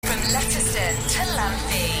Croydon to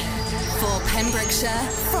Lamptey. For Pembrokeshire,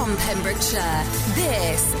 from Pembrokeshire,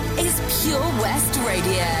 this is Pure West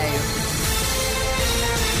Radio.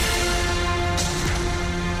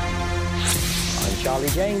 I'm Charlie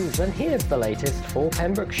James, and here's the latest for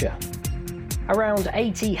Pembrokeshire. Around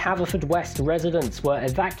 80 Haverfordwest residents were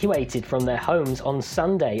evacuated from their homes on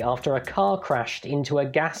Sunday after a car crashed into a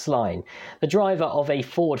gas line. The driver of a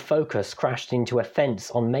Ford Focus crashed into a fence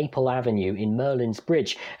on Maple Avenue in Merlin's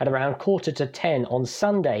Bridge at around 9:45 on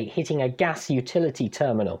Sunday, hitting a gas utility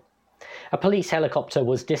terminal. A police helicopter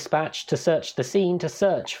was dispatched to search the scene to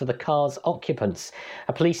search for the car's occupants.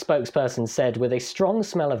 A police spokesperson said with a strong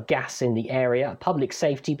smell of gas in the area, public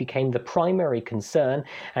safety became the primary concern,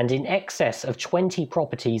 and in excess of 20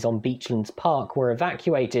 properties on Beachlands Park were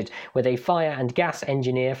evacuated, with a fire and gas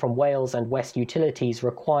engineer from Wales and West Utilities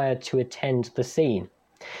required to attend the scene.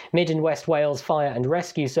 Mid and West Wales Fire and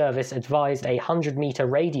Rescue Service advised a 100-metre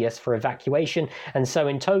radius for evacuation, and so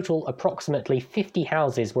in total approximately 50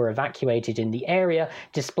 houses were evacuated in the area,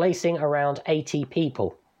 displacing around 80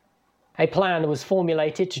 people. A plan was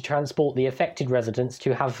formulated to transport the affected residents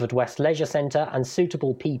to Haverfordwest Leisure Centre, and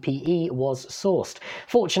suitable PPE was sourced.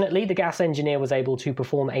 Fortunately, the gas engineer was able to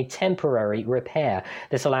perform a temporary repair.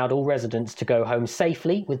 This allowed all residents to go home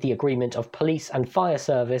safely, with the agreement of police and fire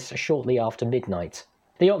service shortly after midnight.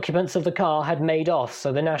 The occupants of the car had made off,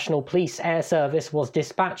 so the National Police Air Service was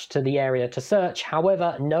dispatched to the area to search.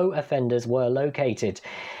 However, no offenders were located.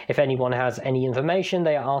 If anyone has any information,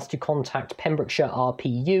 they are asked to contact Pembrokeshire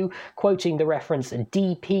RPU, quoting the reference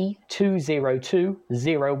DP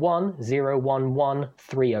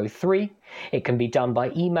 20201011303. It can be done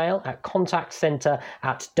by email at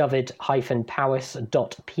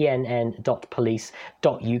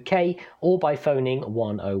contactcentre@dyfed-powys.pnn.police.uk or by phoning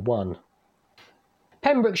 101.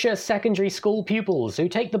 Pembrokeshire secondary school pupils who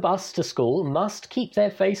take the bus to school must keep their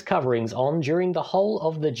face coverings on during the whole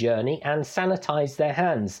of the journey and sanitise their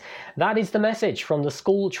hands. That is the message from the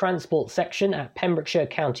school transport section at Pembrokeshire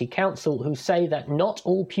County Council, who say that not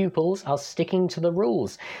all pupils are sticking to the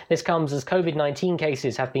rules. This comes as COVID-19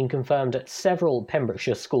 cases have been confirmed at several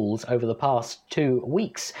Pembrokeshire schools over the past 2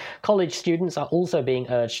 weeks. College students are also being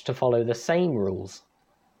urged to follow the same rules.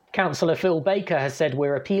 Councillor Phil Baker has said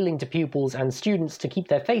we're appealing to pupils and students to keep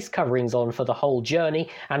their face coverings on for the whole journey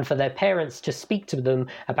and for their parents to speak to them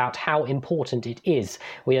about how important it is.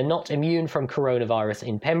 We are not immune from coronavirus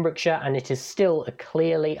in Pembrokeshire, and it is still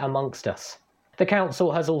clearly amongst us. The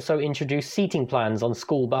council has also introduced seating plans on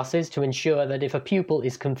school buses to ensure that if a pupil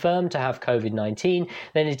is confirmed to have COVID-19,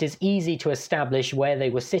 then it is easy to establish where they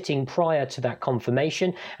were sitting prior to that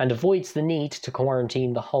confirmation and avoids the need to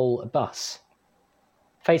quarantine the whole bus.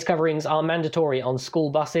 Face coverings are mandatory on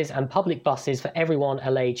school buses and public buses for everyone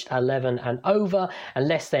aged 11 and over,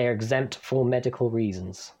 unless they are exempt for medical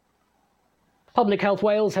reasons. Public Health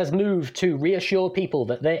Wales has moved to reassure people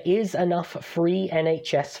that there is enough free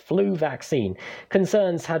NHS flu vaccine.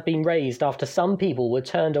 Concerns had been raised after some people were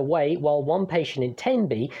turned away, while one patient in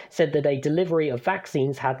Tenby said that a delivery of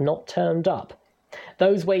vaccines had not turned up.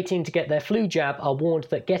 Those waiting to get their flu jab are warned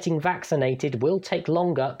that getting vaccinated will take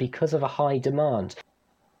longer because of a high demand.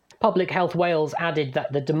 Public Health Wales added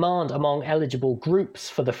that the demand among eligible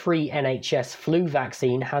groups for the free NHS flu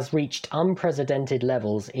vaccine has reached unprecedented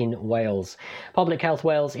levels in Wales. Public Health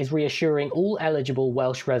Wales is reassuring all eligible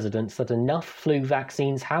Welsh residents that enough flu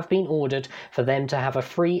vaccines have been ordered for them to have a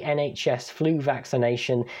free NHS flu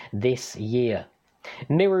vaccination this year.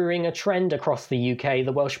 Mirroring a trend across the UK,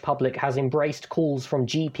 the Welsh public has embraced calls from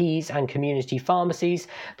GPs and community pharmacies,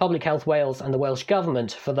 Public Health Wales and the Welsh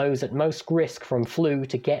Government for those at most risk from flu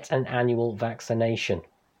to get an annual vaccination.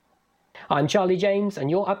 I'm Charlie James,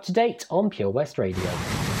 and you're up to date on Pure West Radio.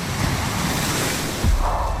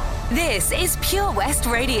 This is Pure West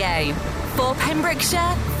Radio. For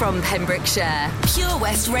Pembrokeshire, from Pembrokeshire, Pure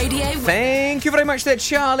West Radio. Thank you very much there,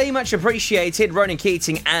 Charlie. Much appreciated. Ronan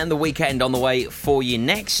Keating and The Weekend on the way for you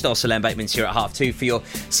next. Also, Len Bateman's here at 2:30 for your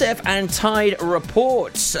surf and tide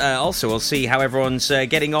reports. Also, we'll see how everyone's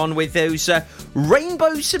getting on with those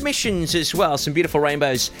rainbow submissions as well. Some beautiful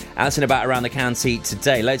rainbows out and about around the county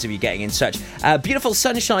today. Loads of you getting in touch. Beautiful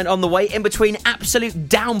sunshine on the way in between absolute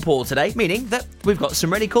downpour today, meaning that we've got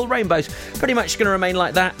some really cool rainbows. Pretty much going to remain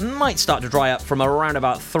like that. Might start to dry up from around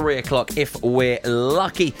about 3 o'clock if we're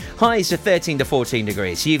lucky. Highs of 13 to 14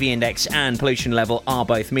 degrees. UV index and pollution level are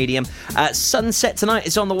both medium. Sunset tonight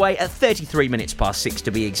is on the way at 33 minutes past 6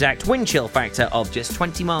 to be exact. Wind chill factor of just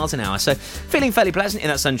 20 miles an hour. So feeling fairly pleasant in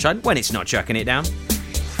that sunshine when it's not chucking it down.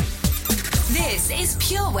 This is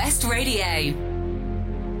Pure West Radio.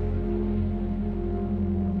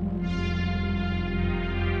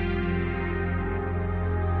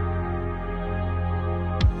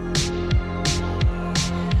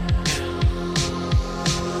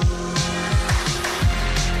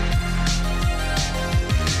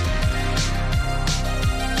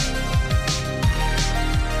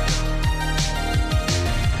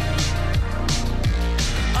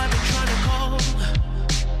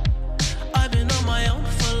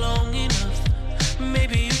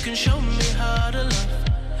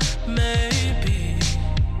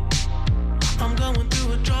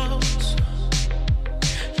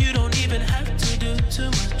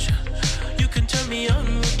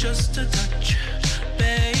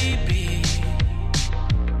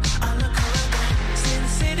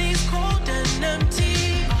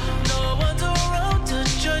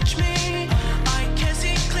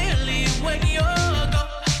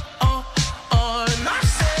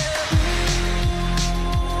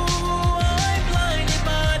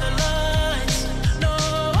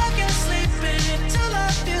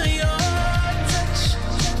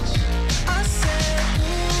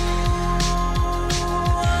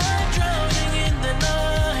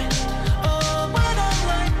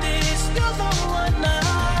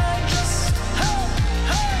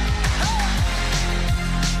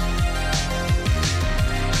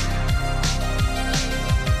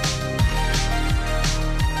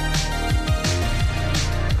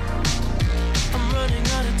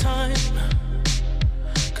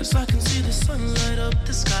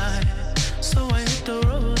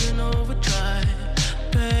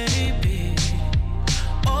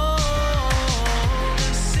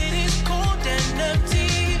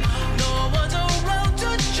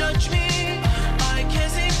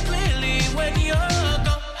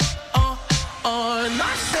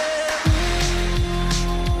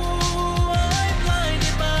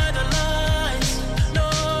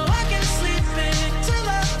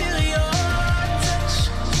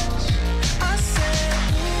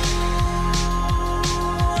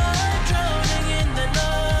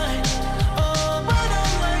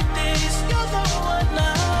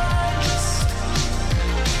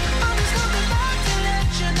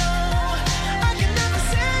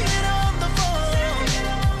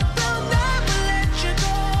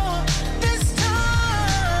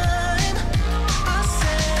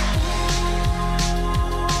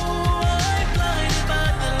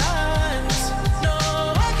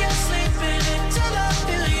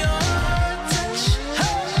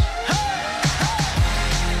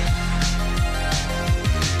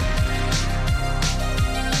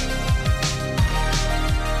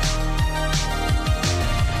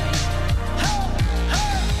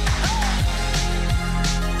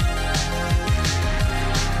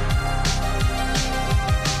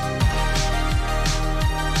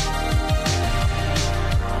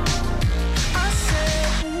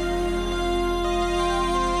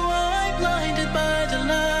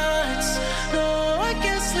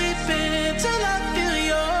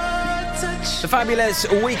 The fabulous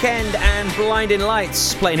Weekend and Blinding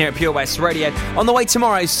Lights playing here at Pure West Radio. On the way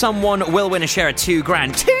tomorrow, someone will win a share of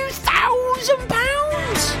 £2,000.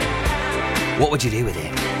 £2,000! What would you do with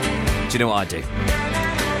it? Do you know what I'd do?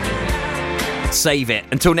 Save it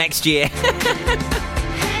until next year.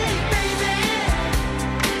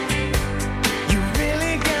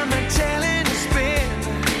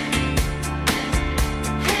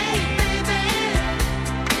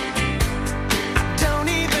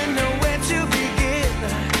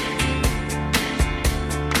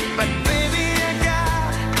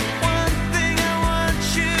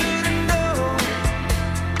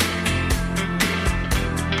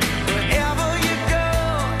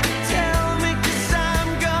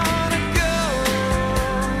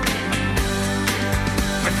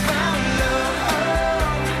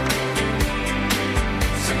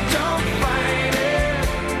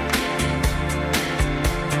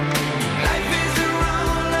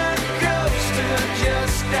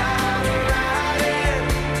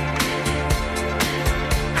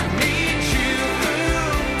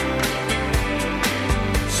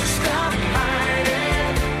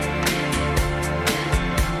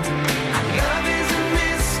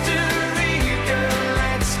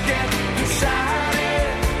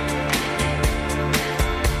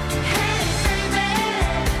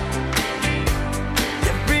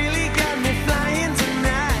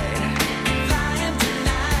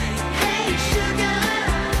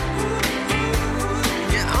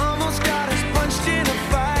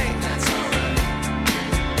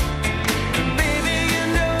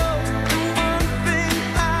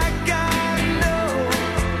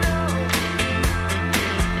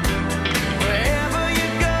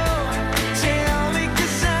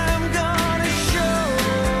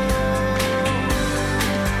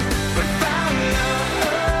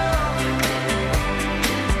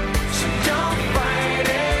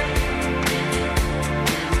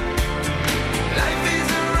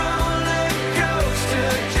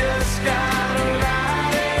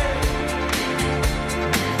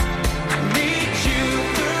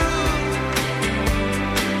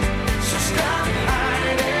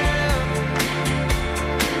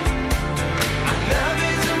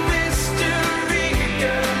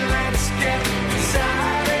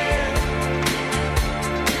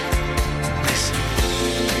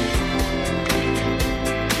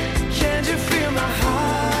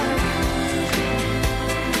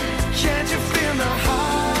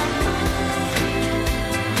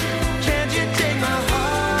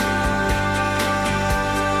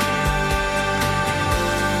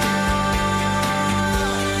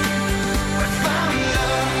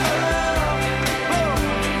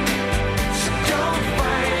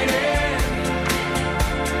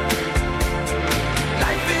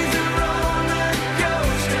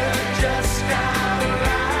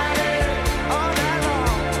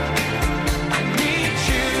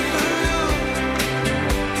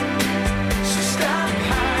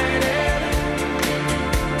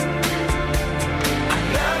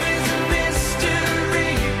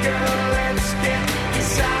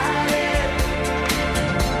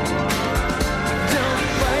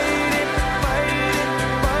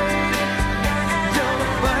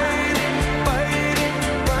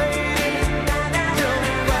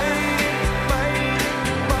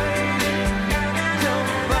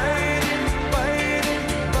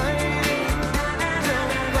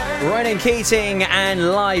 Ronan Keating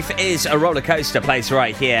and Life is a Roller Coaster plays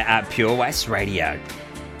right here at Pure West Radio.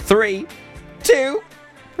 3, 2,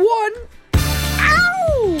 1.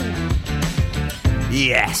 Ow!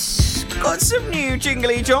 Yes, got some new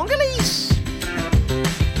jingly jonglies.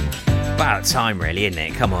 About time, really, isn't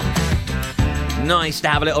it? Come on. Nice to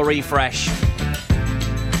have a little refresh.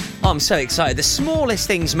 I'm so excited. The smallest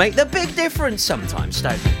things make the big difference sometimes,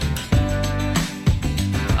 don't they?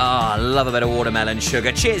 I love a bit of watermelon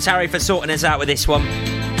sugar. Cheers, Harry, for sorting us out with this one.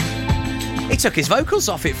 He took his vocals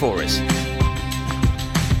off it for us.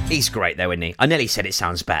 He's great, though, isn't he? I nearly said it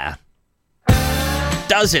sounds better.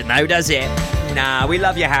 Doesn't, though, does it? Nah, we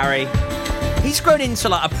love you, Harry. He's grown into,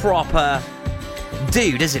 like, a proper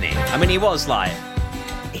dude, isn't he? I mean, he was a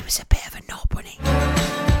bit of a knob, wasn't he?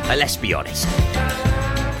 Let's be honest.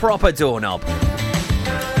 Proper doorknob.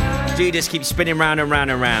 Dude just keeps spinning round and round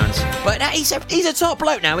and round. But he's a top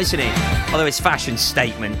bloke now, isn't he? Although his fashion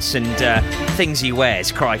statements and things he wears,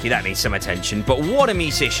 crikey, that needs some attention. But what a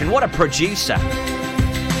musician, what a producer.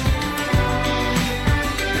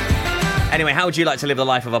 Anyway, how would you like to live the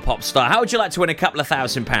life of a pop star? How would you like to win a couple of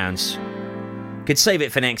 £1,000? Could save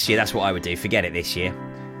it for next year, that's what I would do. Forget it this year.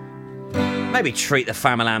 Maybe treat the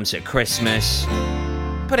family lambs at Christmas.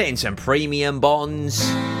 put it in some premium bonds.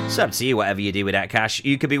 It's up to you, whatever you do with that cash.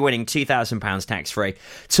 You could be winning £2,000 tax-free.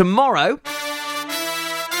 Tomorrow,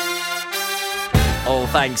 all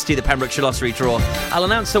thanks to the Pembrokeshire Lottery draw, I'll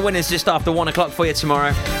announce the winners just after 1 o'clock for you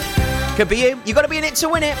tomorrow. Could be you. You've got to be in it to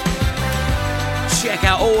win it. Check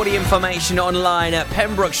out all the information online at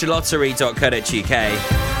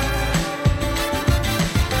pembrokeshirelottery.co.uk.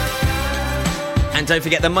 And don't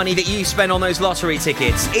forget the money that you spend on those lottery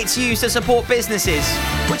tickets. It's used to support businesses,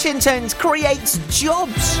 which in turn creates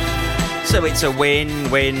jobs. So it's a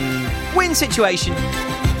win-win-win situation.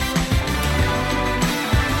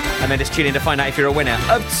 And then just tune in to find out if you're a winner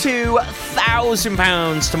of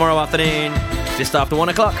 £2,000 tomorrow afternoon, just after 1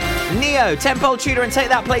 o'clock. Neo, 10-pole tutor and Take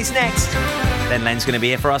That Place next. Then Len's going to be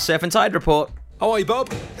here for our Surf and Tide report. Oh, hi,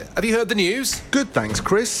 Bob. Have you heard the news? Good, thanks,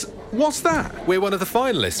 Chris. What's that? We're one of the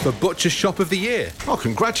finalists for Butcher's Shop of the Year. Oh,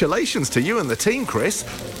 congratulations to you and the team, Chris.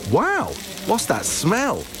 Wow, what's that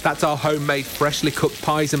smell? That's our homemade freshly cooked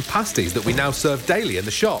pies and pasties that we now serve daily in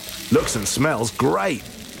the shop. Looks and smells great.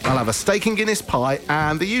 I'll have a steak and Guinness pie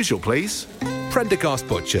and the usual, please. Prendergast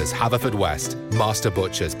Butchers, Haverfordwest. Master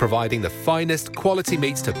Butchers, providing the finest quality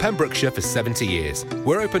meats to Pembrokeshire for 70 years.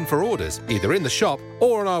 We're open for orders, either in the shop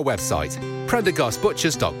or on our website,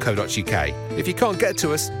 prendergastbutchers.co.uk. If you can't get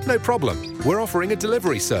to us, no problem. We're offering a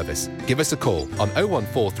delivery service. Give us a call on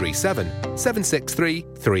 01437 763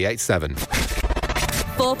 387.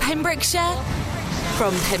 For Pembrokeshire,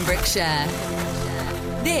 from Pembrokeshire,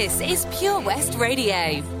 this is Pure West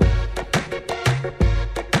Radio.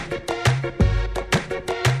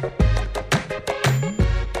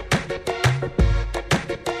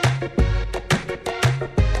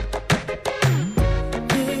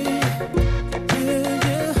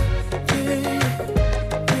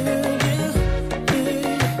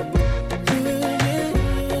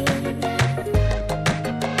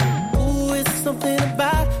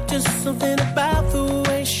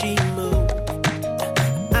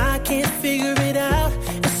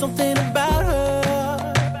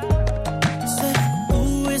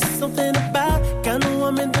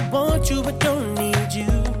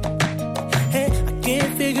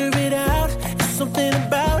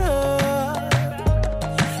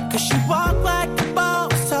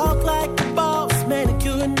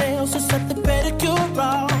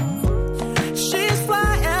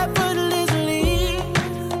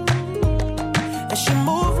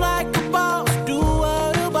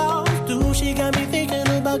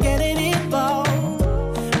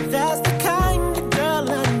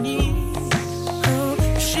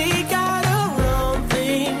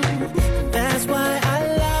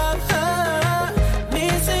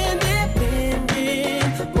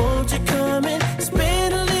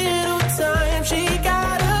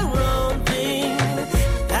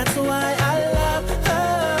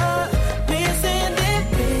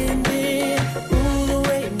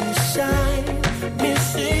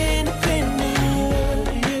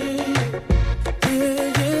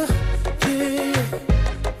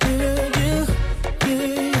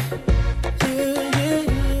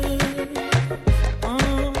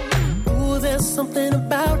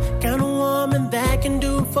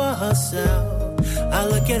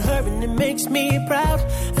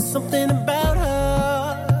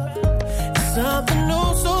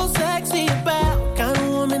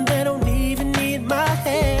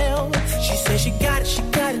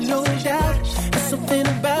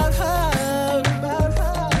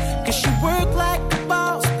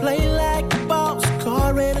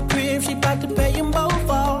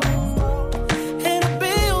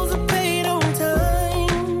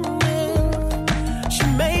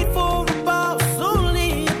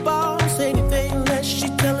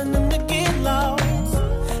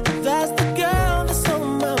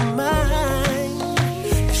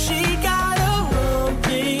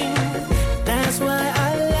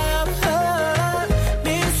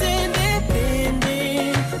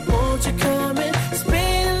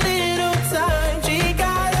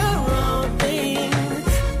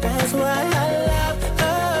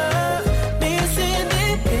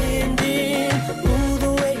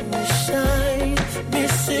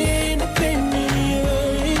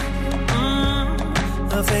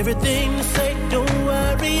 Everything you say, don't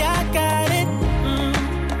worry, I got it.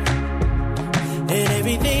 And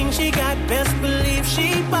everything she got, best believe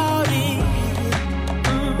she bought it.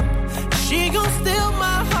 She gon' steal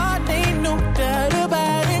my heart, ain't no doubt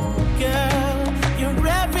about it, girl. You're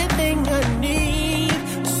everything I need.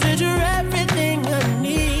 Said you're everything I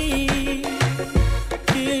need.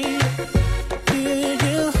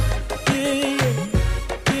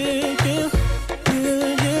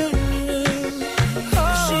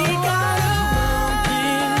 She got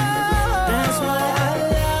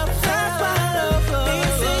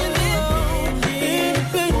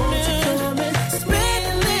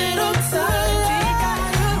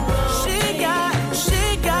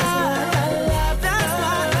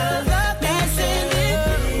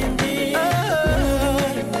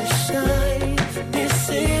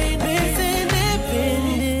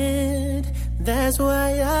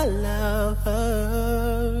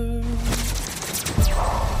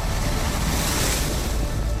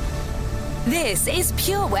This is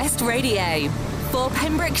Pure West Radio. For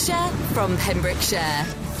Pembrokeshire, from Pembrokeshire.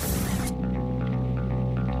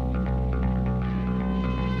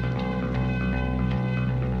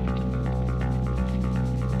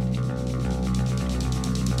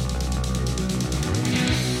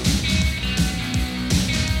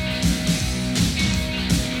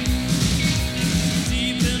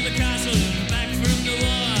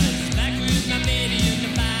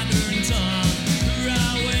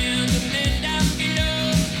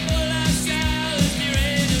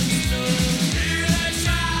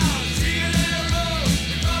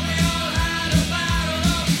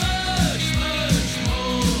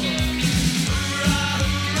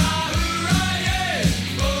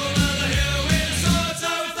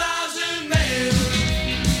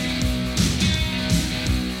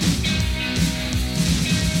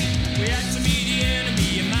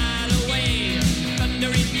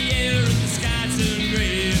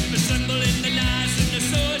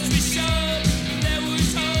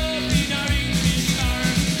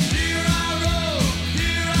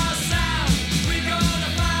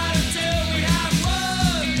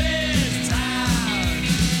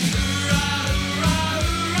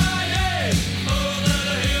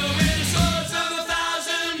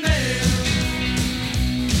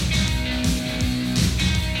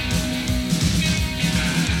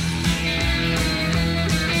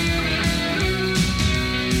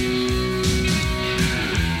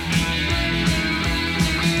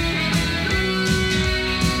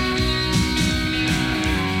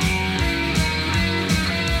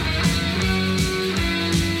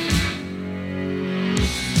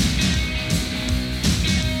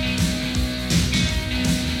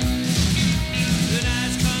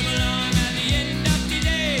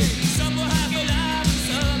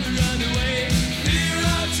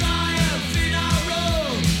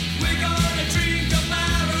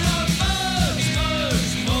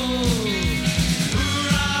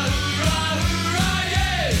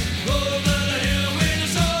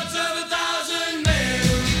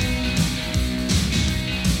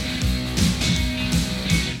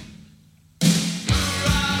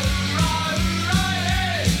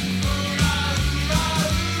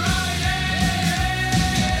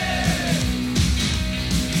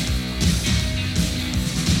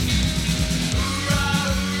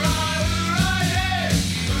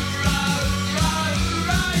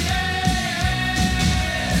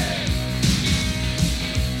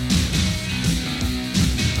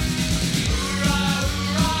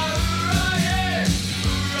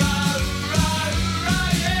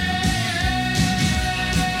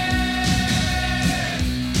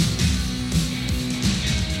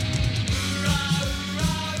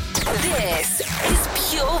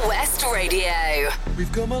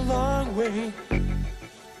 We've come a long way,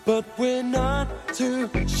 but we're not too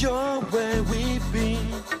sure where we've been.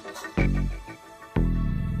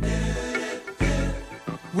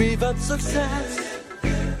 We've had success,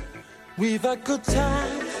 we've had good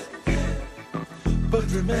times, but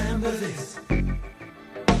remember this.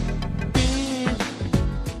 Being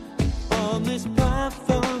on this path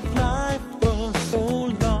of life for so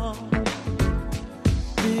long,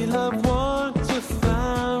 we'll have walked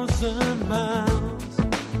 1,000 miles.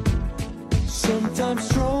 Sometimes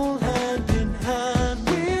stroll hand in hand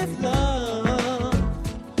with love.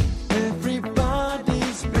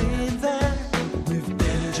 Everybody's been there. With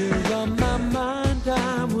danger on my mind,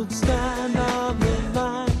 I would stand on the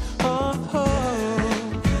line of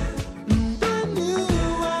hope. And I knew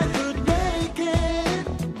I could make it.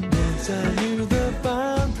 Once I knew the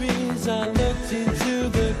boundaries, I looked into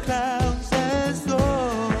the clouds as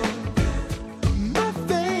though my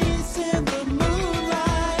face in the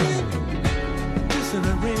moonlight. And I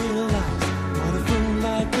realized what a fool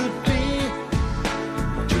I could be.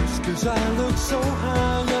 Just 'cause I look so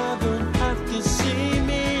high, I don't have to see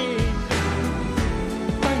me.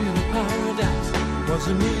 Finding a paradise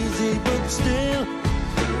wasn't easy, but still,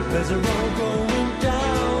 there's a road going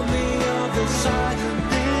down the other side of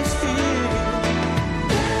this field.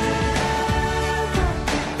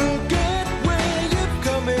 Forget where you're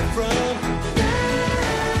coming from.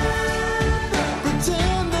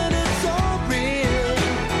 Pretend that it's all real.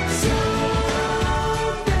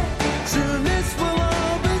 Soon this will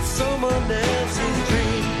all be someone else's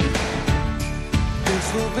dream. This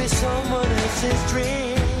will be someone else's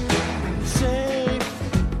dream. Safe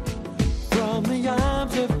from the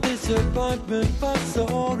arms of disappointment for so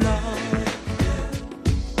long.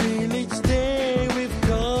 Feel each day we've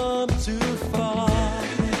come too far.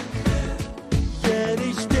 Yet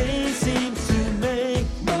each day seems to make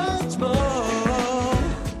much more.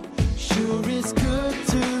 Sure it's good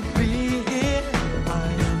to be here. I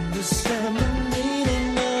understand the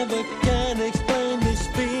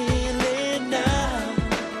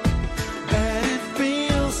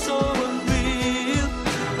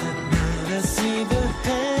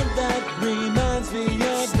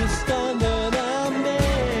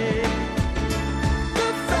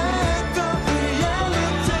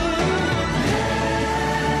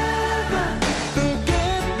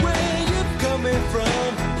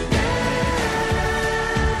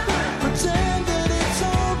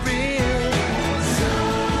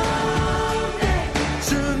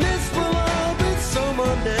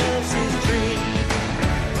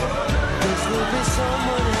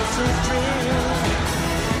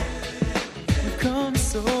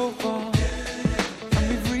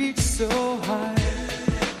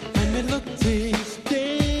trees,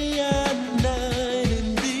 day and night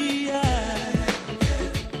in the air.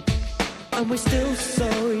 And we're still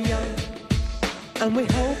so young, and we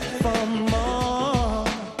hope for more.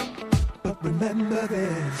 But remember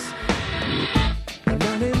this, we're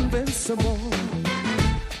not invincible.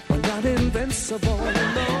 We're not invincible,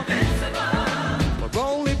 no. We're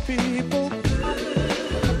only people.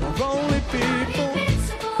 We're only people.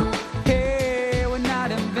 Hey, we're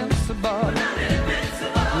not invincible. We're not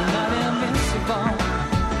invincible.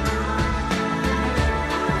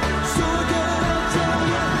 So gonna tell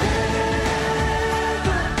you,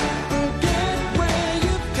 never forget where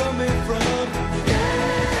you're coming from.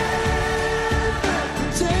 Never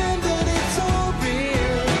pretend that it's all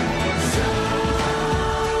real.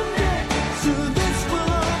 Someday, soon this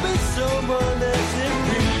will all be someone else's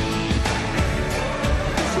dream.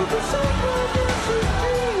 This will be someone else's dream.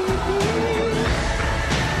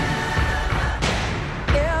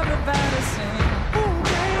 Everybody sing, oh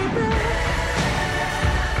baby.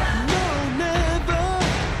 No, never,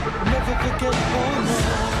 never forget, oh no.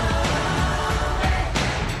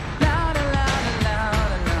 La la la la la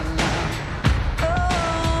la la.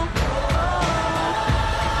 Oh,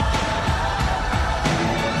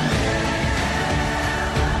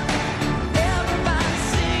 everybody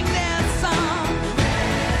sing that song.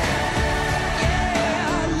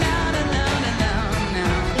 Yeah, la la la la la la.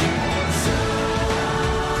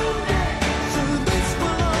 So this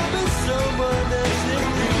will all be someone else's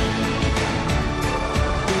dream.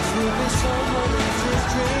 This will be someone else's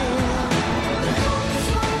dream.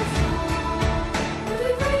 We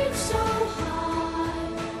reach so high,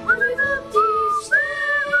 and we look each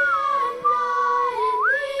day and night in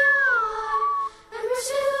the eye, and we're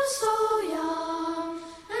still so young,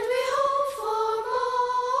 and we hope for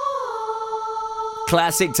more.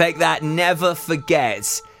 Classic Take That, Never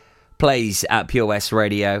Forget, plays at Pure West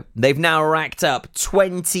Radio. They've now racked up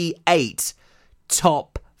 28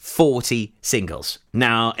 top 40 singles.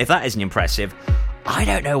 Now, if that isn't impressive, I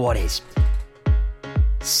don't know what is.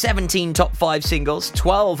 17 top 5 singles,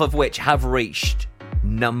 12 of which have reached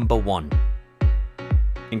number 1.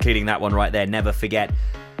 Including that one right there, Never Forget.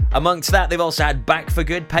 Amongst that, they've also had Back for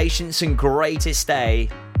Good, Patience and Greatest Day.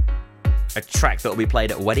 A track that will be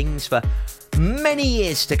played at weddings for many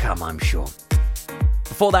years to come, I'm sure.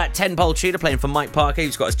 Before that, 10-Pole Tutor playing for Mike Parker,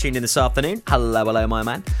 who's got us tuned in this afternoon. Hello, hello, my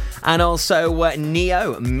man. And also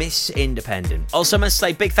Neo, Miss Independent. Also, I must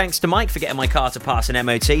say big thanks to Mike for getting my car to pass an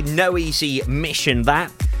MOT. No easy mission,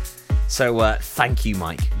 that. So, thank you,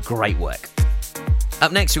 Mike. Great work.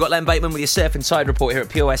 Up next, we've got Len Bateman with your Surf and Tide report here at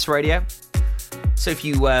Pure West Radio. So if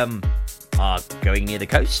you are going near the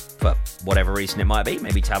coast, for whatever reason it might be,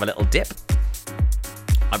 maybe to have a little dip,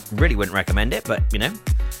 I really wouldn't recommend it, but, you know,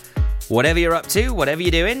 whatever you're up to, whatever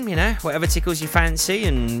you're doing, you know, whatever tickles your fancy,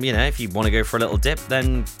 and, you know, if you want to go for a little dip,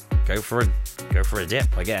 then go for a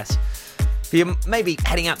dip, I guess. If you're maybe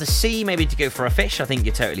heading out to sea, maybe to go for a fish, I think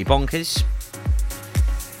you're totally bonkers.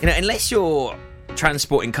 You know, unless you're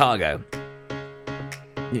transporting cargo,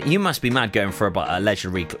 you must be mad going for a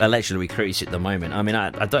leisurely cruise at the moment. I mean,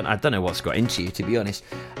 I don't know what's got into you, to be honest.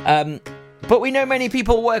 But we know many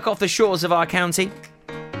people work off the shores of our county.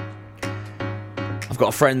 I've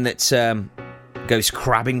got a friend that goes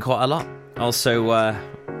crabbing quite a lot. Also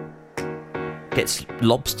gets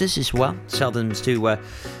lobsters as well. Sell them to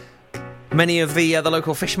many of the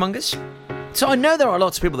local fishmongers. So I know there are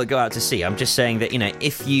lots of people that go out to sea. I'm just saying that, you know,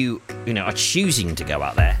 if you are choosing to go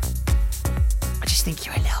out there, I just think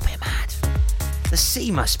you're a little bit mad. The sea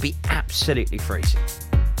must be absolutely freezing.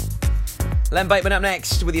 Len Bateman up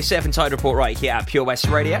next with your Surf and Tide report right here at Pure West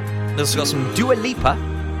Radio. We've also got some Dua Lipa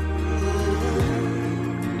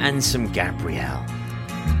and some Gabrielle.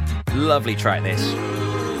 Lovely track, this.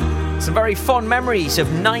 Some very fond memories of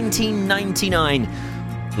 1999. A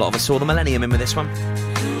lot of us saw the Millennium in with this one.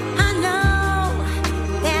 I know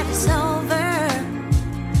that it's over,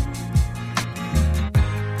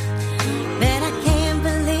 but I can't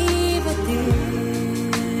believe with you.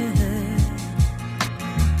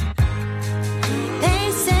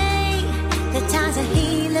 They say that time's a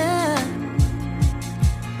healer,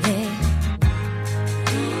 yeah,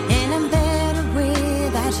 and I'm better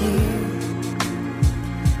without you.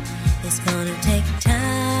 It's gonna take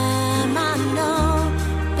time, I know,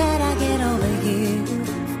 but I get over you.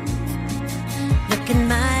 Look in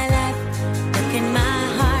my life, look in my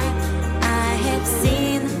heart, I have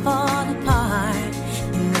seen them fall apart.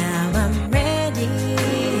 Now I'm ready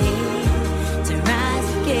to rise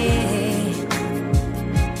again.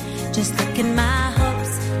 Just look at my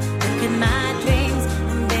hopes, look at my dreams.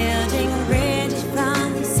 I'm building bridges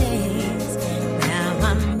from these things. Now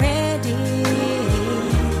I'm ready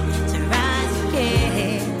to rise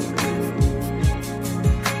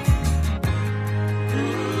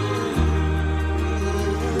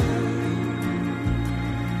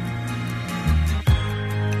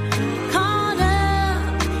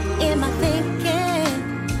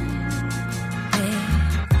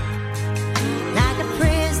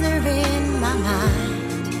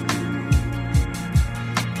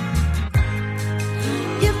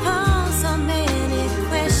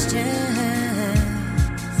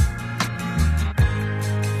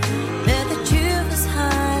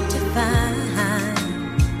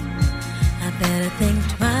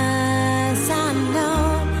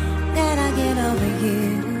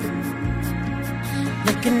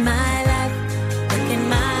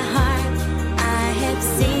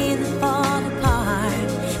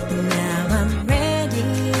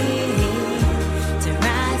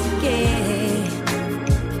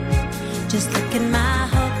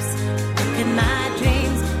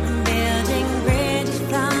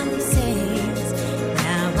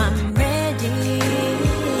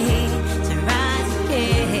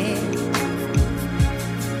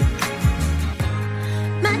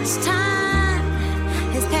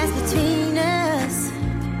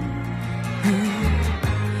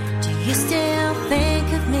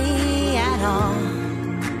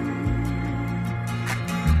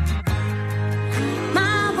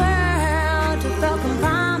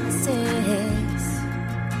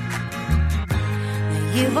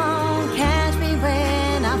You won't catch me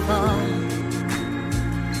when I fall.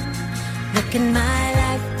 Look in my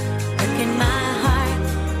life, look in my heart.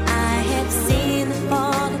 I have seen them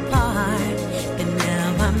fall apart, but now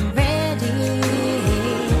I'm ready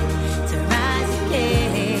to rise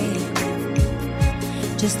again.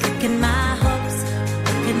 Just look at my hopes,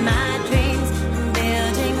 look at my dreams. I'm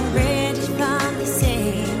building bridges from the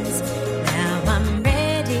seas. Now I'm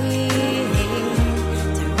ready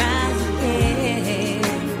to rise again.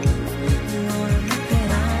 I'm gonna make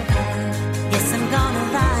it alright. Yes, I'm gonna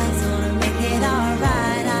rise, gonna make it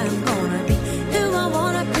alright. I'm gonna be who I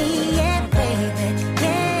wanna be, yeah, baby.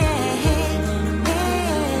 Yeah, yeah, yeah.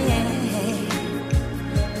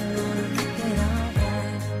 I'm gonna make it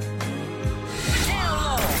alright.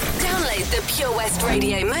 Download the Pure West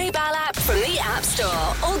Radio mobile app from the App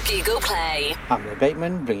Store or Google Play. I'm Ray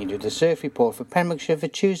Bateman, bringing you the surf report for Pembrokeshire for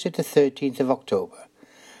Tuesday the 13th of October.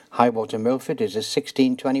 High water Milford is at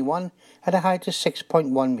 16.21 at a height of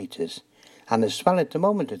 6.1 metres, and the swell at the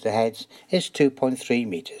moment at the heads is 2.3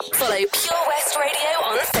 metres. Follow Pure West Radio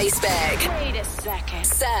on Facebook. Wait a second.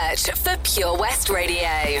 Search for Pure West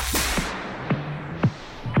Radio.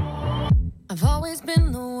 I've always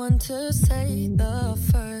been the one to say the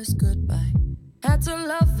first goodbye. Had to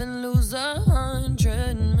love and lose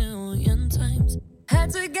 100 million times.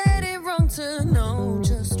 Had to get it wrong to know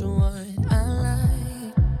just what I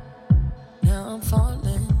like. Now I'm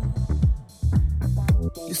falling.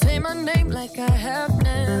 You say my name like I have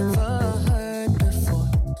never heard before.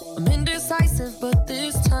 I'm indecisive, but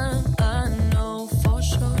this time I know for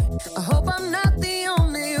sure. I hope I'm not the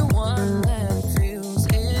only one that feels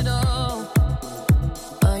it all.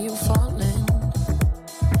 Are you falling?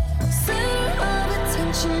 Center of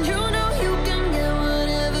attention, you know you can get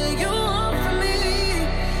whatever you want from me.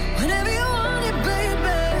 Whenever you want it,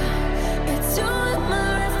 baby. It's you and my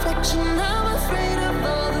reflection. I'm afraid of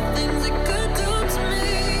all the things it could do to me.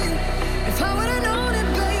 If I would've known it,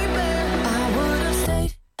 baby, I would've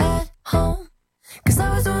stayed at home. 'Cause I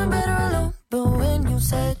was doing better alone. But when you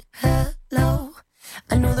said hello,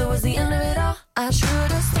 I knew that was the end of it all. I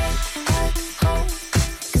should've stayed at home.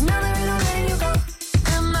 'Cause now there ain't no letting you go.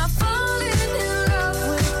 Am I falling in love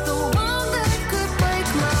with the one that could break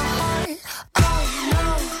my heart? Oh no,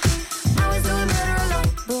 I was doing better alone.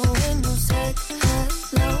 But when you said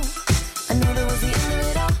hello, I knew that was the end of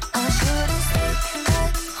it all. I should've stayed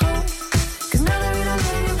at home. 'Cause now there ain't no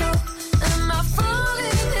letting you go. Am I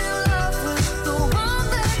falling in love with the one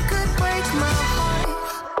that could break my heart?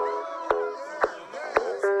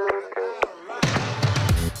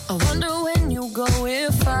 I wonder when you go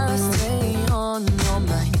if I stay on your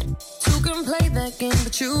mind. Two can play that game,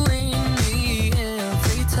 but you ain't me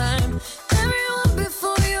every time. Everyone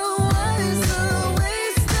before you was a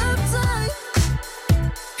waste of time.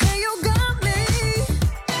 Hey, you got me.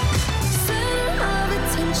 Center of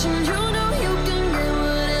attention, you know you can get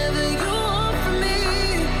whatever you want from me.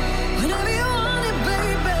 Whenever you want it,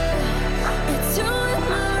 baby. It's you and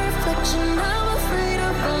my reflection. I'm afraid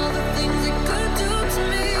of all the things it could do to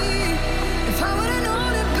me. If I would've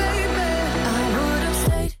known it, baby, I would've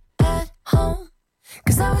stayed at home.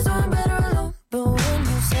 'Cause I was doing better alone. But when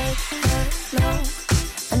you said hello,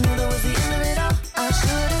 I knew that was the end of it all. I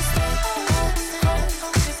should've stayed at home.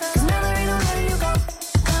 'Cause now there ain't no letting you go.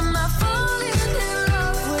 Am I falling in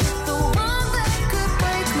love with the one that could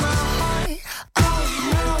break my heart? Oh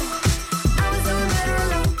no, I was doing better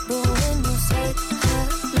alone. But when you said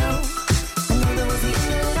hello, I knew that was the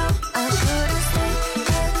end of it all. I should've stayed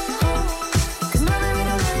at home. 'Cause now there ain't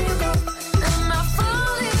no letting you go. Am I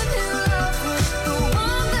falling in love with the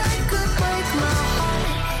one that could break my heart?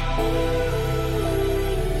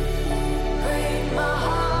 Break my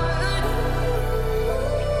heart.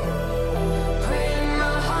 Break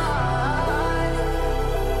my heart.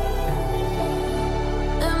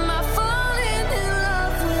 Am I falling in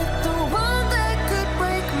love with the one that could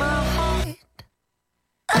break my heart?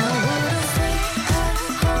 I would've stayed at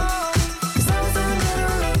home. 'Cause I was doing better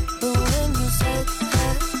alone. But when you said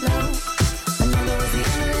hello, I knew that was the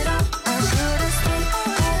end of it all. I should've stayed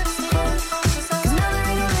at home. 'Cause now there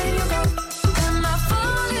ain't no letting you go. Am I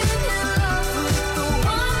falling in love with the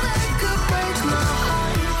one that could break my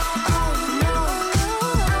heart? Oh no,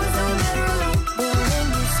 I was doing better alone. But when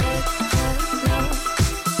you said hello,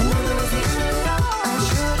 I knew that was the end of it all. I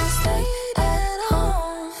should've stayed at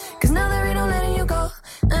home. 'Cause now there ain't no letting you go.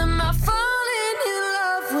 Am I falling in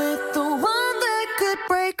love with the one that could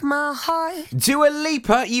break my heart? Dua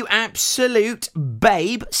Lipa, you absolute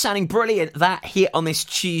babe. Sounding brilliant, that here on this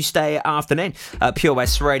Tuesday afternoon at Pure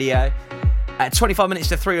West Radio. At 25 minutes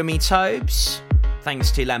to 3 with me, Tobes.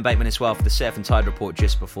 Thanks to Lam Bateman as well for the Surf and Tide report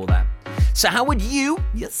just before that. So how would you,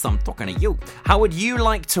 yes, I'm talking to you, how would you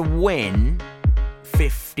like to win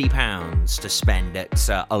 £50 to spend at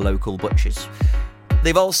a local butcher's?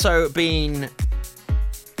 They've also been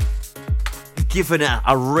given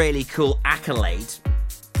a really cool accolade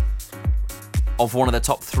of one of the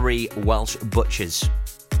top 3 Welsh butchers.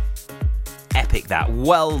 Epic that.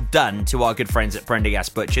 Well done to our good friends at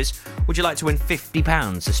Prendergast Butchers. Would you like to win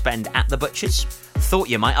 £50 to spend at the butchers? Thought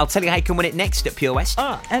you might. I'll tell you how you can win it next at Pure West.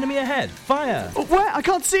 Ah, enemy ahead. Fire. Oh, where? I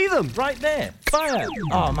can't see them. Right there. Fire.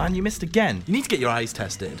 Oh, man, you missed again. You need to get your eyes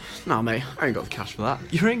tested. Nah, mate, I ain't got the cash for that.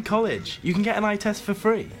 You're in college. You can get an eye test for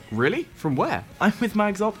free. Really? From where? I'm with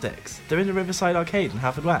Mags Optics. They're in the Riverside Arcade in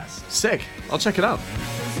Haverfordwest. Sick. I'll check it out.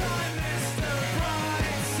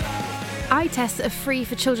 Eye tests are free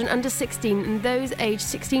for children under 16 and those aged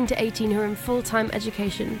 16 to 18 who are in full-time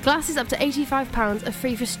education. Glasses up to £85 are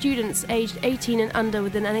free for students aged 18 and under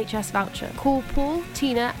with an NHS voucher. Call Paul,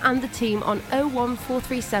 Tina and the team on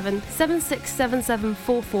 01437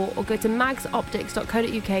 767744 or go to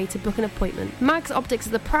magsoptics.co.uk to book an appointment. Mags Optics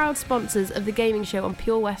are the proud sponsors of the gaming show on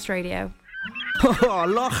Pure West Radio. Oh,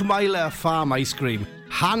 Lochmeyler Farm Ice Cream.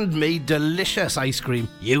 Handmade delicious ice cream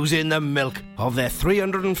using the milk of their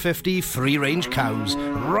 350 free-range cows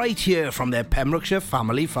right here from their Pembrokeshire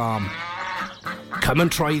family farm. Come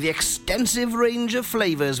and try the extensive range of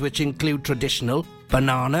flavours which include traditional,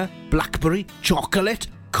 banana, blackberry, chocolate,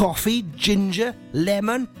 coffee, ginger,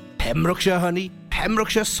 lemon, Pembrokeshire honey,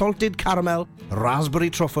 Pembrokeshire salted caramel, raspberry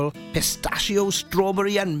truffle, pistachio,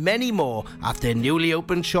 strawberry and many more at their newly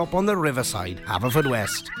opened shop on the Riverside,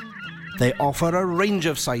 Haverfordwest. They offer a range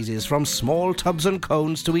of sizes from small tubs and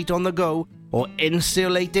cones to eat on the go or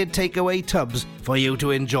insulated takeaway tubs for you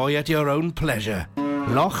to enjoy at your own pleasure.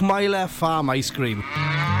 Lochmeyler Farm Ice Cream.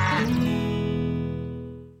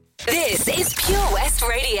 This is Pure West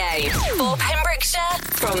Radio for Pembrokeshire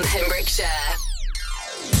from Pembrokeshire.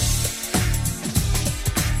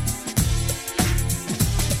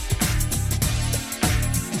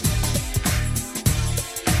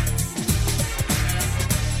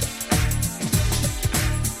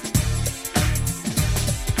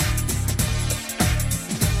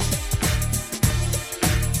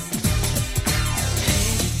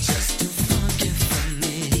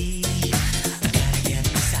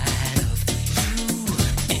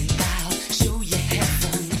 Show you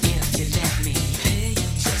heaven if you let me.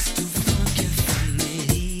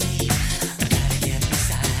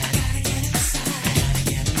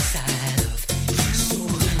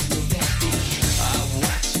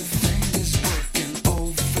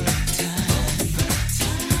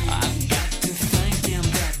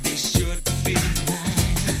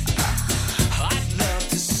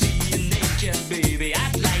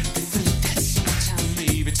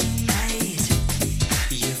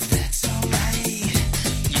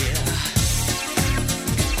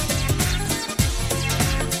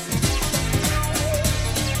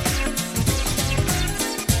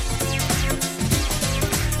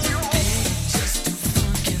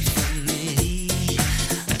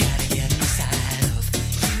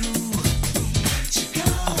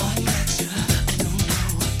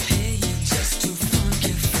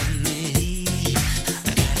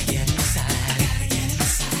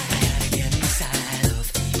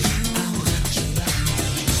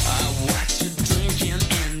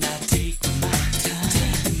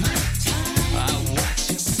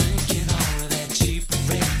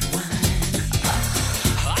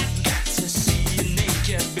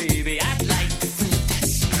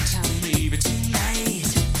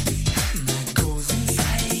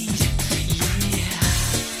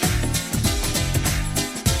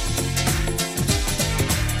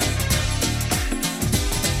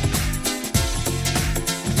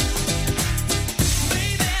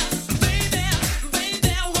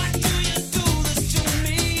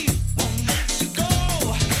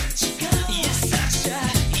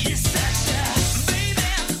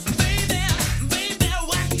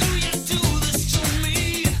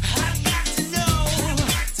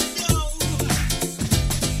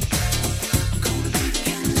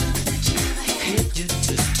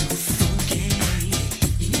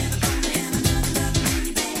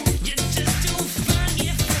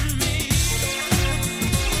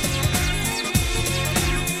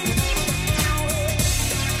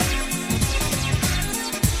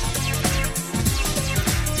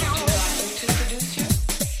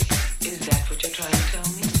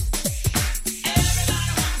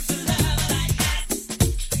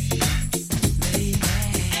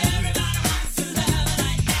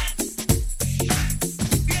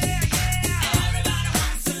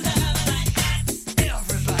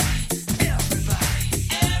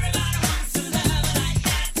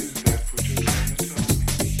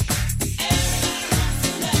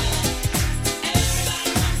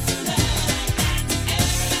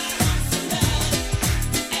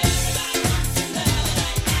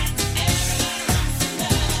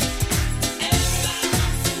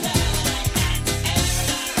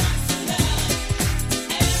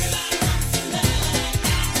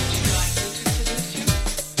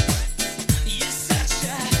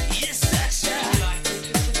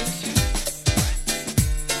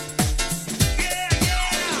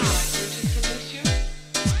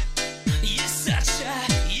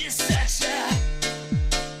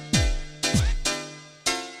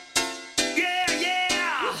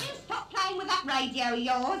 know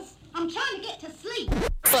yours. I'm trying to get to sleep.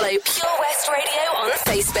 Follow Pure West Radio on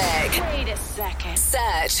Facebook. Wait a second.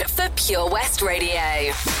 Search for Pure West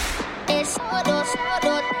Radio. Es oro,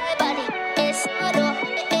 oro, body. Es oro,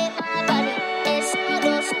 my body. Es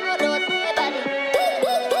oro, body.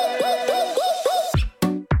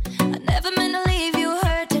 I never meant to leave you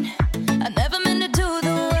hurting. I never meant to do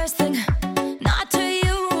the worst thing. Not to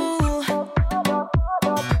you.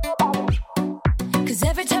 'Cause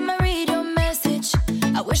every time I read your message,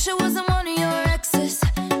 I wish I wasn't one of your exes.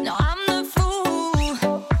 No, I'm the fool.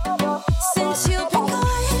 Since you've been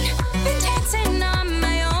gone, been dancing on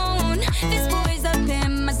my own. This boy's up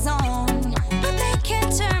in my zone, but they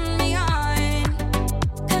can't turn me on.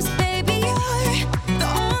 'Cause baby, you're the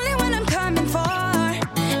only one I'm coming for.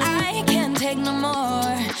 I can't take no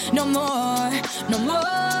more, no more, no more.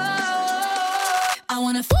 I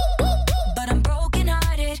wanna but I'm broken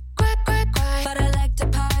hearted. But I like to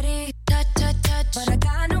party. Touch, touch, touch. But I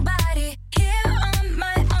got nobody here on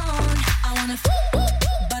my own. I wanna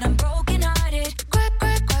but I'm broken hearted.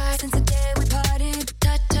 Since the day we parted.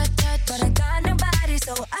 Touch, touch, touch. But I got nobody,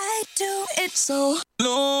 so I do it so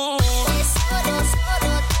long. Es oro,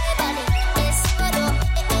 body. Es oro,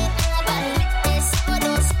 my body. Es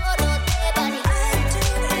oro, body. I do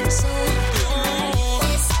it so long.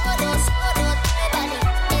 Es oro, body.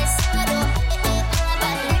 Es oro, my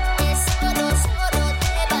body. Es oro,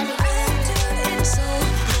 body. I do it so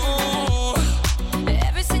long.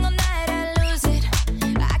 Every single night I lose it.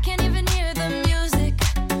 I can't even hear the music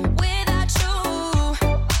without you.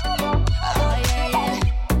 Oh yeah.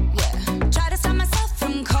 Try to stop myself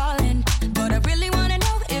from calling, but I really wanna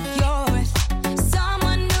know if you're with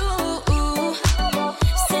someone new.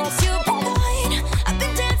 Since you've been gone, I've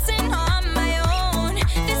been dancing on my own.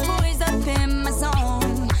 This boy's up in my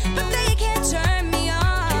zone, but they can't turn me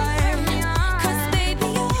on. 'Cause baby,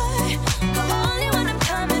 you're the only one I'm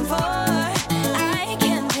coming for. I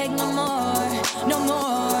can't take no more, no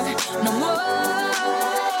more, no more.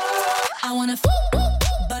 I wanna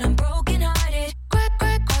but I'm broken hearted.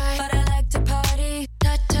 But I like to party.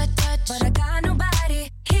 Touch, touch, touch. But I got nobody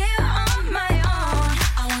here on my own.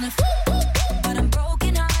 I wanna but I'm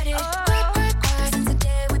broken hearted. Since the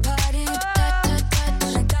day we parted. Touch, touch, touch.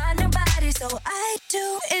 But I got nobody, so I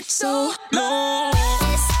do it so long.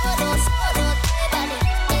 Es oro, body.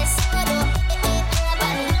 Es oro, my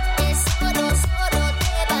body. Es oro,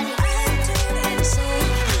 body. I do it so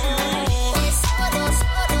long. Es oro,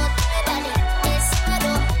 body. Es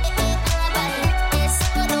oro, my body. Es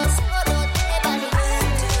oro, body. I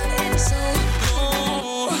do it so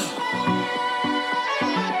long.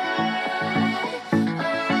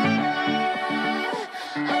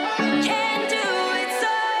 Can't do it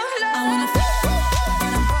so long. I wanna but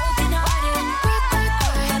I'm broken hearted.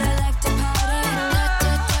 But I like to party.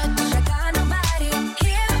 But I got nobody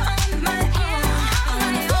here on my own. I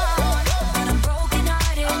wanna but I'm broken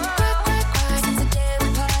hearted. Since the day we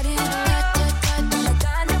parted. But I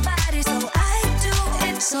got nobody, so I do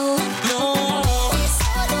it so long. Es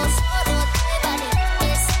oro, body.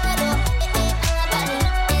 Es oro, my body.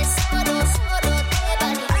 Es oro, body. Es oro, my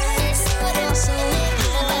body. Es oro, body.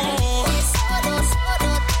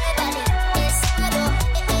 Es oro,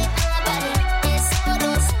 my body. Es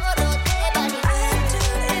oro, body.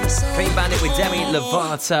 Clean Bandit with Demi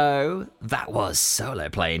Lovato. That was Solo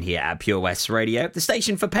playing here at Pure West Radio, the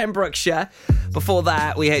station for Pembrokeshire. Before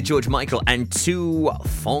that, we heard George Michael and Too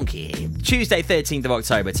Funky. Tuesday, 13th of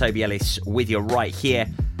October, Toby Ellis with you right here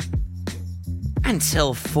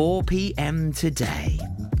until 4 p.m. today.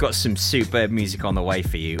 Got some superb music on the way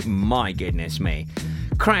for you. My goodness me.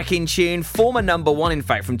 Cracking tune, former number one, in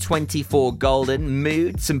fact, from 24 Golden,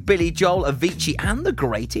 Mood, some Billy Joel, Avicii, and The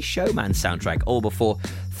Greatest Showman soundtrack, all before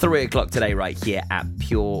 3 o'clock today right here at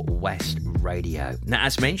Pure West Radio. Now,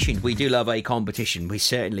 as mentioned, we do love a competition. We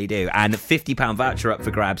certainly do. And a £50 voucher up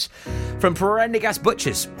for grabs from Prendergast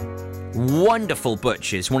Butchers. Wonderful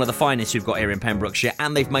butchers, one of the finest we've got here in Pembrokeshire,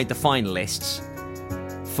 and they've made the finalists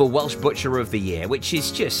for Welsh Butcher of the Year, which is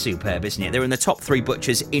just superb, isn't it? They're in the top 3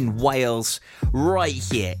 butchers in Wales, right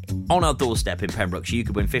here on our doorstep in Pembrokeshire. You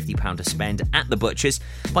could win £50 to spend at the butchers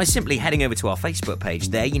by simply heading over to our Facebook page.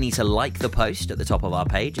 There, you need to like the post at the top of our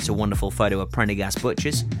page. It's a wonderful photo of Prendergast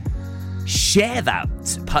Butchers. Share that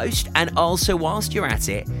post, and also whilst you're at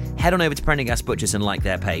it, head on over to Prendergast Butchers and like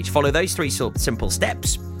their page. Follow those 3 simple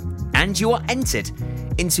steps, and you are entered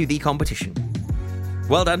into the competition.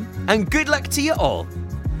 Well done, and good luck to you all.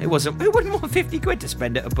 Who wouldn't want 50 quid to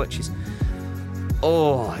spend at a butcher's?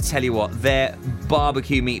 Oh, I tell you what, their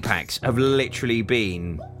barbecue meat packs have literally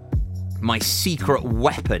been my secret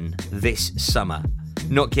weapon this summer.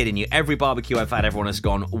 Not kidding you. Every barbecue I've had, everyone has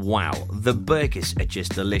gone, wow, the burgers are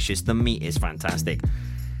just delicious. The meat is fantastic.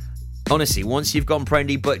 Honestly, once you've gone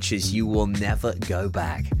Prendy Butchers, you will never go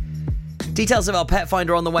back. Details of our pet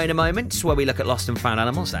finder on the way in a moment, where we look at lost and found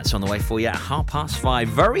animals. That's on the way for you at 5:30.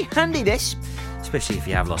 Very handy, this. Especially if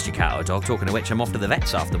you have lost your cat or dog. Talking of which, I'm off to the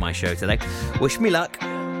vets after my show today. Wish me luck.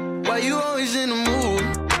 Why you always in the mood?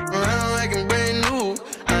 Around like I'm brand new.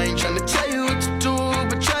 I ain't tryna tell you what to do,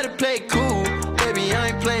 but try to play it cool. Baby, I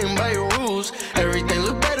ain't playing by your rules. Everything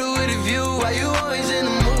look better with a view. Why you always in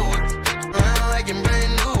the mood? Around like I'm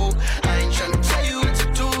brand new. I ain't tryna tell you what to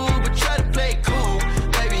do, but try to play it cool.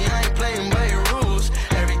 Baby, I ain't playing by your rules.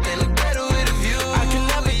 Everything look better with a view. I can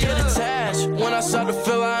never get attached. When I start to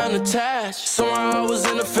feel I'm unattached, somehow I was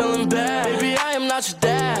in a feeling bad. Baby, I am not your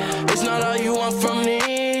dad. It's not all you want from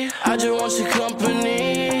me. I just want your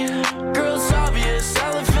company. Girl, it's obvious,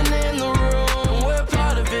 elephant in the room. We're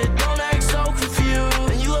part of it, don't act so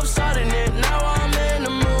confused. And you love starting it, now I'm in the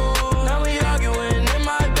mood. Now we arguing in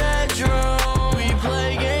my bedroom. We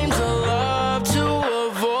play games of love to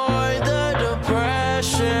avoid the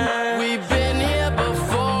depression. We've been here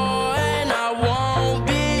before and I won't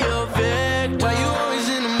be a victim. Why you always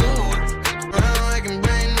in the mood? Around like I'm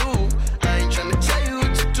brand new. I ain't tryna tell you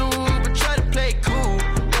what to do, but try to play it cool.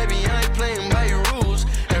 Baby, I ain't playing by your rules.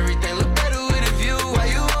 Everything look better with a view. Why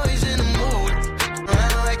you always in the mood?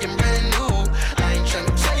 Around like I'm brand new. I ain't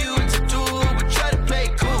tryna tell you what to do, but try to play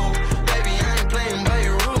it cool. Baby, I ain't playing by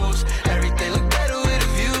your rules. Everything look better with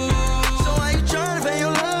a view. So why you tryna pay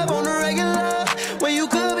your love on the regular when you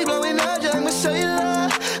could be blowing up just like my cellular?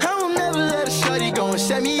 I will never let a shorty go and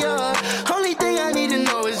set me up. Only thing I need to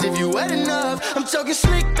know is if you wet enough. I'm talking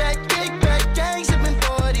slick back, kick back, gang sipping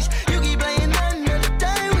 40s. You keep playing another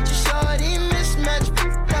day with your shorty. Mismatch,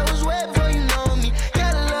 that was way before you know me.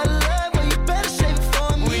 Got a lot of love, but you better save it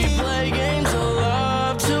for me. We play games of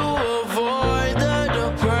love to avoid the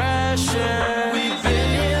depression. We've been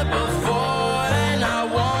here before and I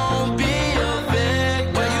won't be a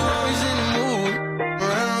victim. Why you always in the mood?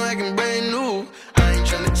 Around like I'm brand new. I ain't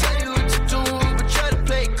tryna tell you what to do, but try to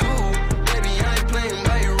play it cool. Baby, I ain't playing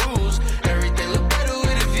by your rules. Everything look better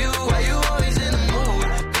with a view. Why you always in the mood?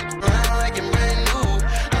 Around like I'm brand new.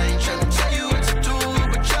 I ain't tryna tell you what to do,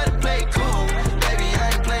 but try to play it cool. Baby, I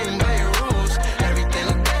ain't playing by your rules. Everything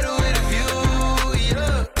look better with a view,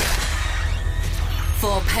 yeah.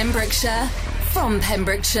 For Pembrokeshire, from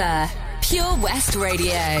Pembrokeshire, Pure West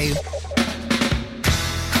Radio.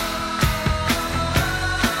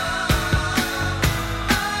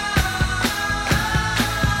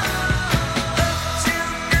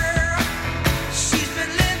 She's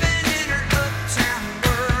been living in her uptown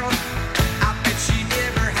world. I bet she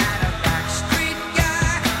never had a backstreet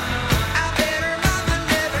guy. I bet her mama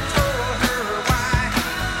never told her why.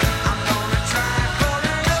 I'm gonna try for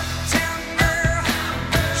an uptown girl.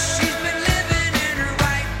 She's been living in her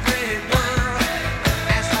white bread world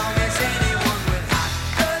as long as anyone with hot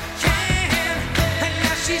blood can. And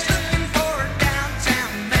now she's looking for a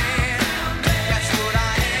downtown man. That's what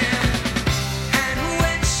I am. And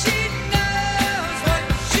when she knows what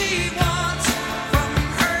she wants from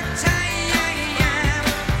her time,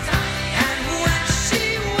 and when she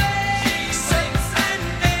wakes up and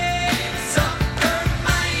makes up her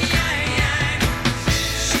mind,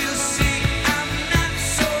 she'll see I'm not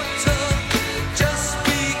so tough just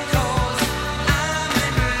because I'm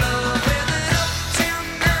in love with an uptown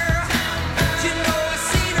girl. You know I've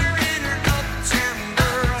seen her in her uptown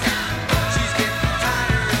girl. She's getting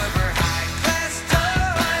tired of her high-class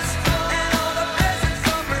toys and all the presents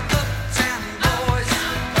from her uptown boys.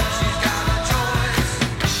 She's got a choice.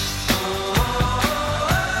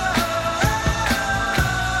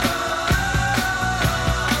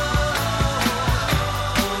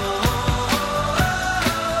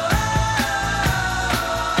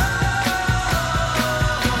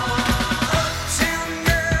 Uptown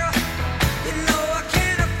girl, you know I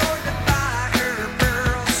can't afford to buy her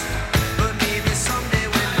pearls, but maybe someday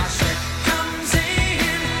when my check comes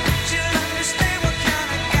in, she'll understand what kind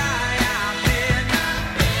of guy I've been,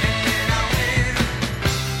 and then I'll win.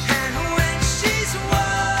 And when she's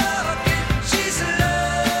walking, she's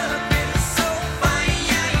looking so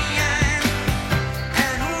fine,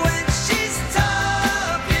 and when she's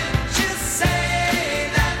talking, she'll say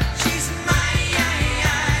that she's mine.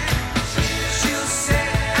 She'll say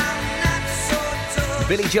I'm not so tough.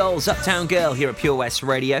 Billy Joel's Uptown Girl here at Pure West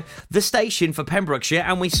Radio, the station for Pembrokeshire,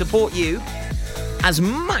 and we support you as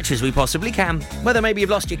much as we possibly can. Whether maybe you've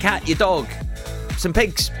lost your cat, your dog, some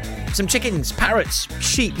pigs, some chickens, parrots,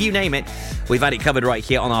 sheep, you name it. We've had it covered right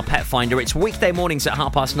here on our Pet Finder. It's weekday mornings at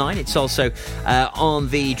 9:30. It's also on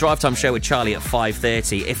the Drive Time Show with Charlie at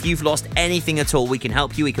 5:30. If you've lost anything at all, we can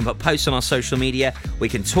help you. We can put posts on our social media. We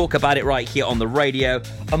can talk about it right here on the radio.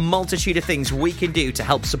 A multitude of things we can do to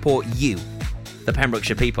help support you, the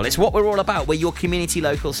Pembrokeshire people. It's what we're all about. We're your community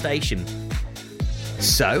local station.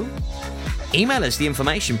 So, email us the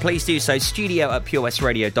information. Please do so.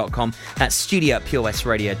 studio@purewestradio.com. That's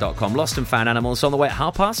studio@purewestradio.com. Lost and found animals on the way at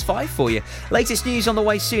 5:30 for you. Latest news on the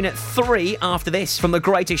way soon at 3 after this from the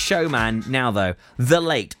greatest showman. Now, though, the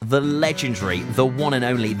late, the legendary, the one and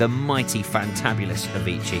only, the mighty, fantabulous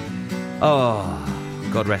Avicii. Oh,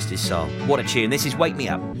 God rest his soul. What a tune. This is Wake Me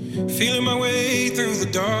Up. Feeling my way through the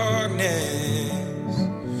darkness,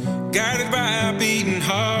 guided by a beating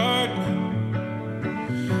heart.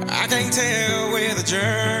 I can't tell where the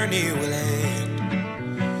journey will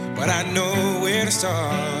end, but I know where to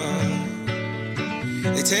start.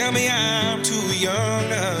 They tell me I'm too young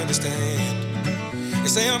to understand. They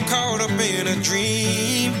say I'm caught up in a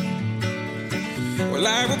dream. Well,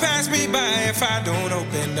 life will pass me by if I don't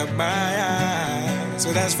open up my eyes.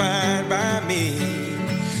 So that's fine by me.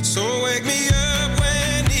 So wake me up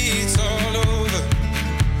when it's all over,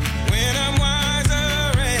 when I'm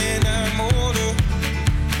wiser and I'm older.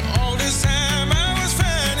 All this time I was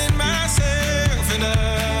finding myself and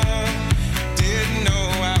I didn't know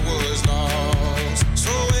I was lost.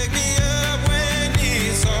 So wake me up when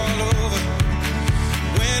it's all over,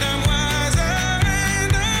 when I'm wiser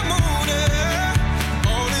and I'm older.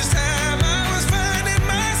 All this time I was finding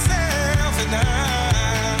myself and I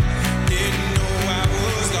didn't know I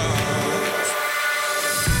was lost.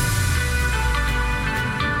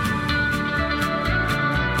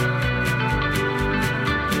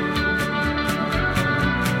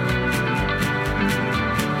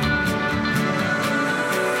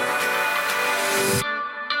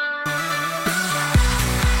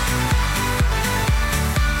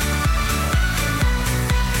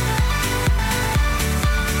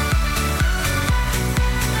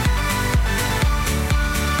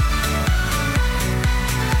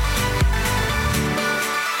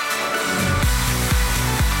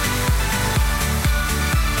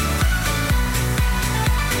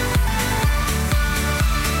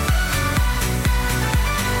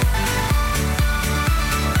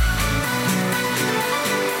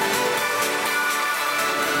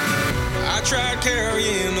 I tried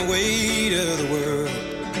carrying the weight of the world,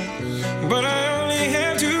 but I only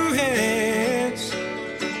have two hands.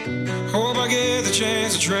 Hope I get the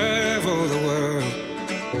chance to travel the world,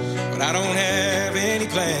 but I don't have any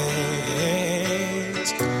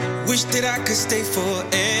plans. Wish that I could stay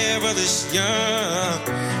forever this young,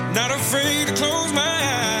 not afraid to close my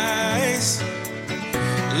eyes.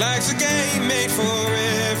 Life's a game made for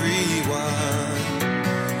everyone,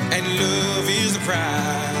 and love is the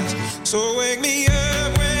prize. So wake me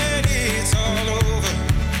up when it's all over,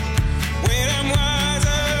 when I'm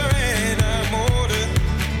wiser and I'm older.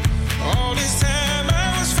 All this time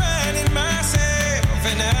I was finding myself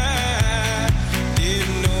and I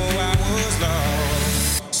didn't know I was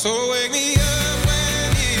lost. So wake me up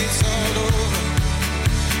when it's all over,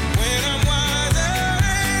 when I'm wiser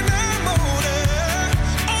and I'm older.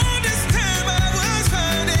 All this time I was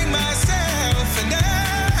finding myself and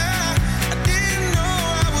I didn't know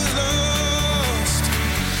I was lost.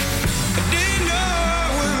 I didn't know I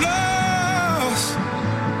was lost.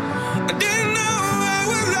 I didn't know I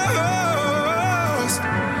was lost.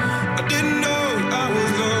 I didn't know I was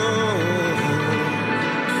lost. I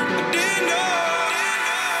didn't know.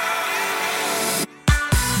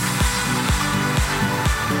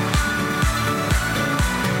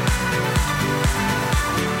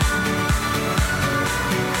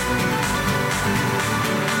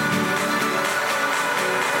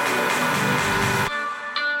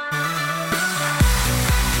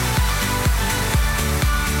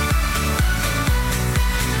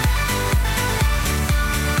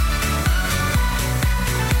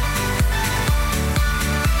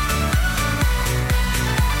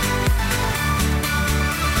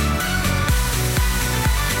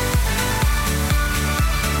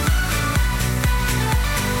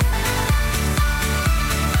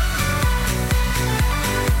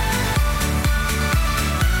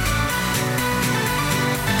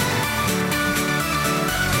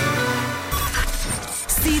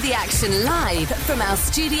 See the action live from our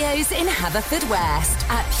studios in Haverfordwest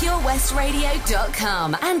at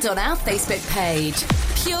purewestradio.com and on our Facebook page,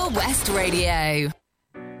 Pure West Radio.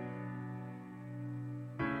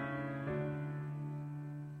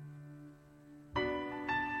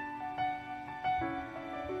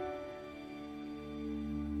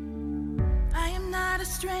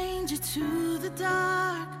 stranger to the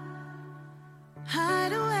dark.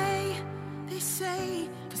 Hide away, they say,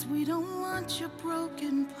 'cause we don't want your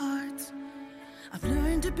broken parts. I've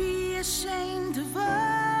learned to be ashamed of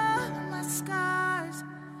all my scars.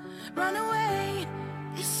 Run away,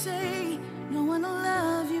 they say, no one will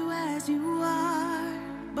love you as you are.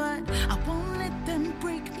 But I won't let them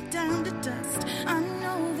break me down to dust. I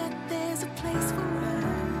know that there's a place for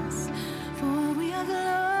us, for we are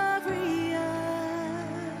glorious.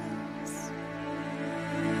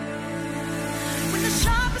 When the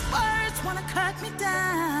sharpest words wanna cut me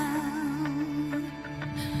down,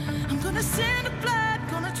 I'm gonna send the blood,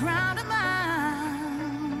 gonna drown them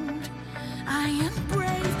out. I am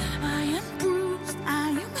brave, I am bruised, I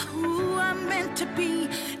am who I'm meant to be.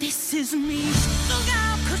 This is me. Look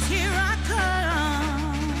out, 'cause here I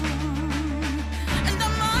come. And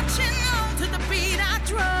I'm marching on to the beat I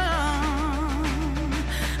drum.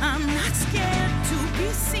 I'm not scared to be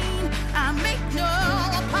seen. I make no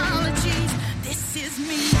apologies. This is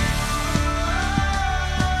me.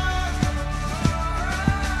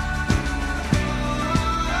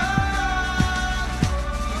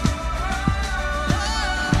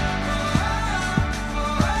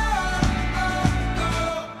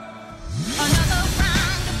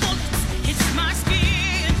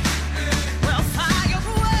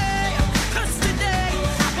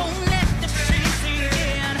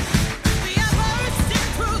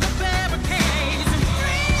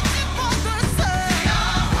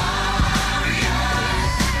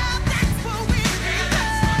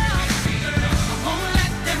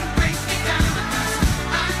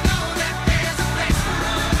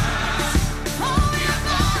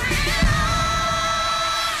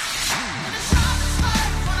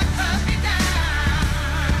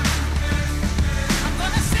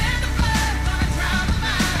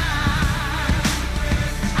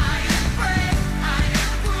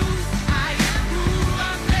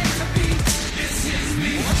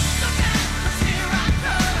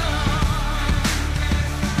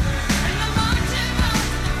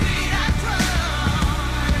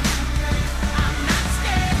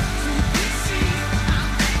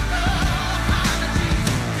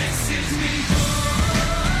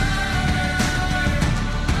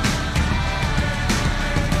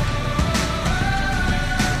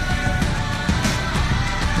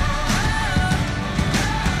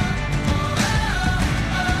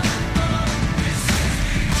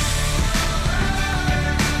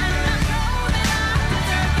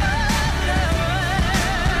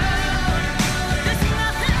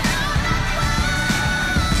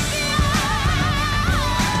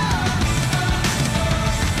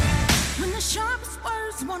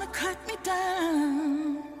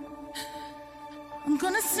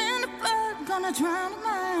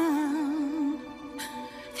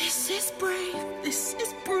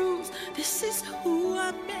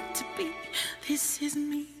 This is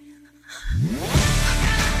me.